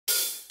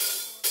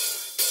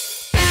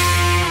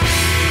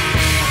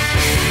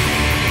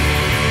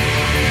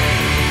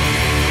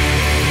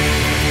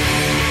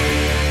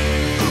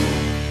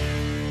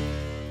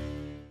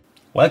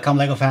Welcome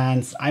LEGO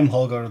fans, I'm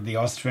Holger, the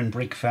Austrian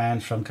brick fan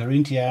from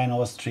Carinthia in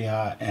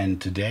Austria, and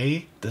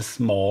today the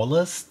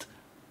smallest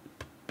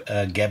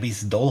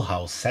Gabby's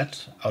Dollhouse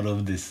set out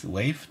of this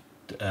wave,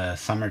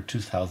 summer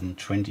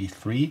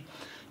 2023.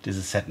 This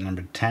is set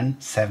number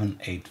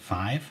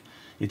 10785.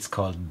 It's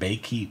called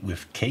Bakey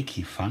with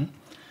Cakey Fun.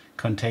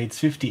 Contains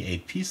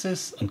 58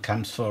 pieces and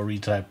comes for a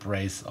retail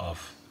price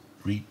of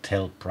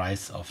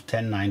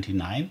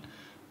 $10.99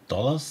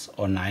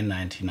 or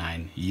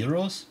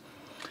 €9.99.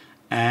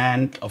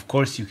 And of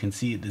course you can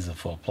see it is a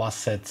 4+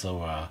 set,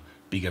 so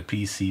bigger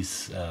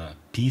pieces,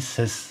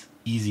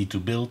 easy to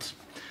build.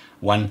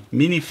 One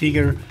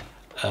minifigure,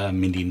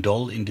 mini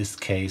doll in this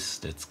case,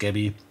 that's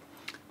Gabby,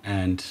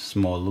 and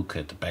small look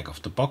at the back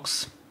of the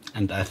box.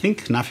 And I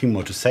think nothing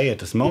more to say at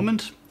this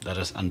moment. Let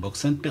us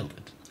unbox and build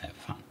it.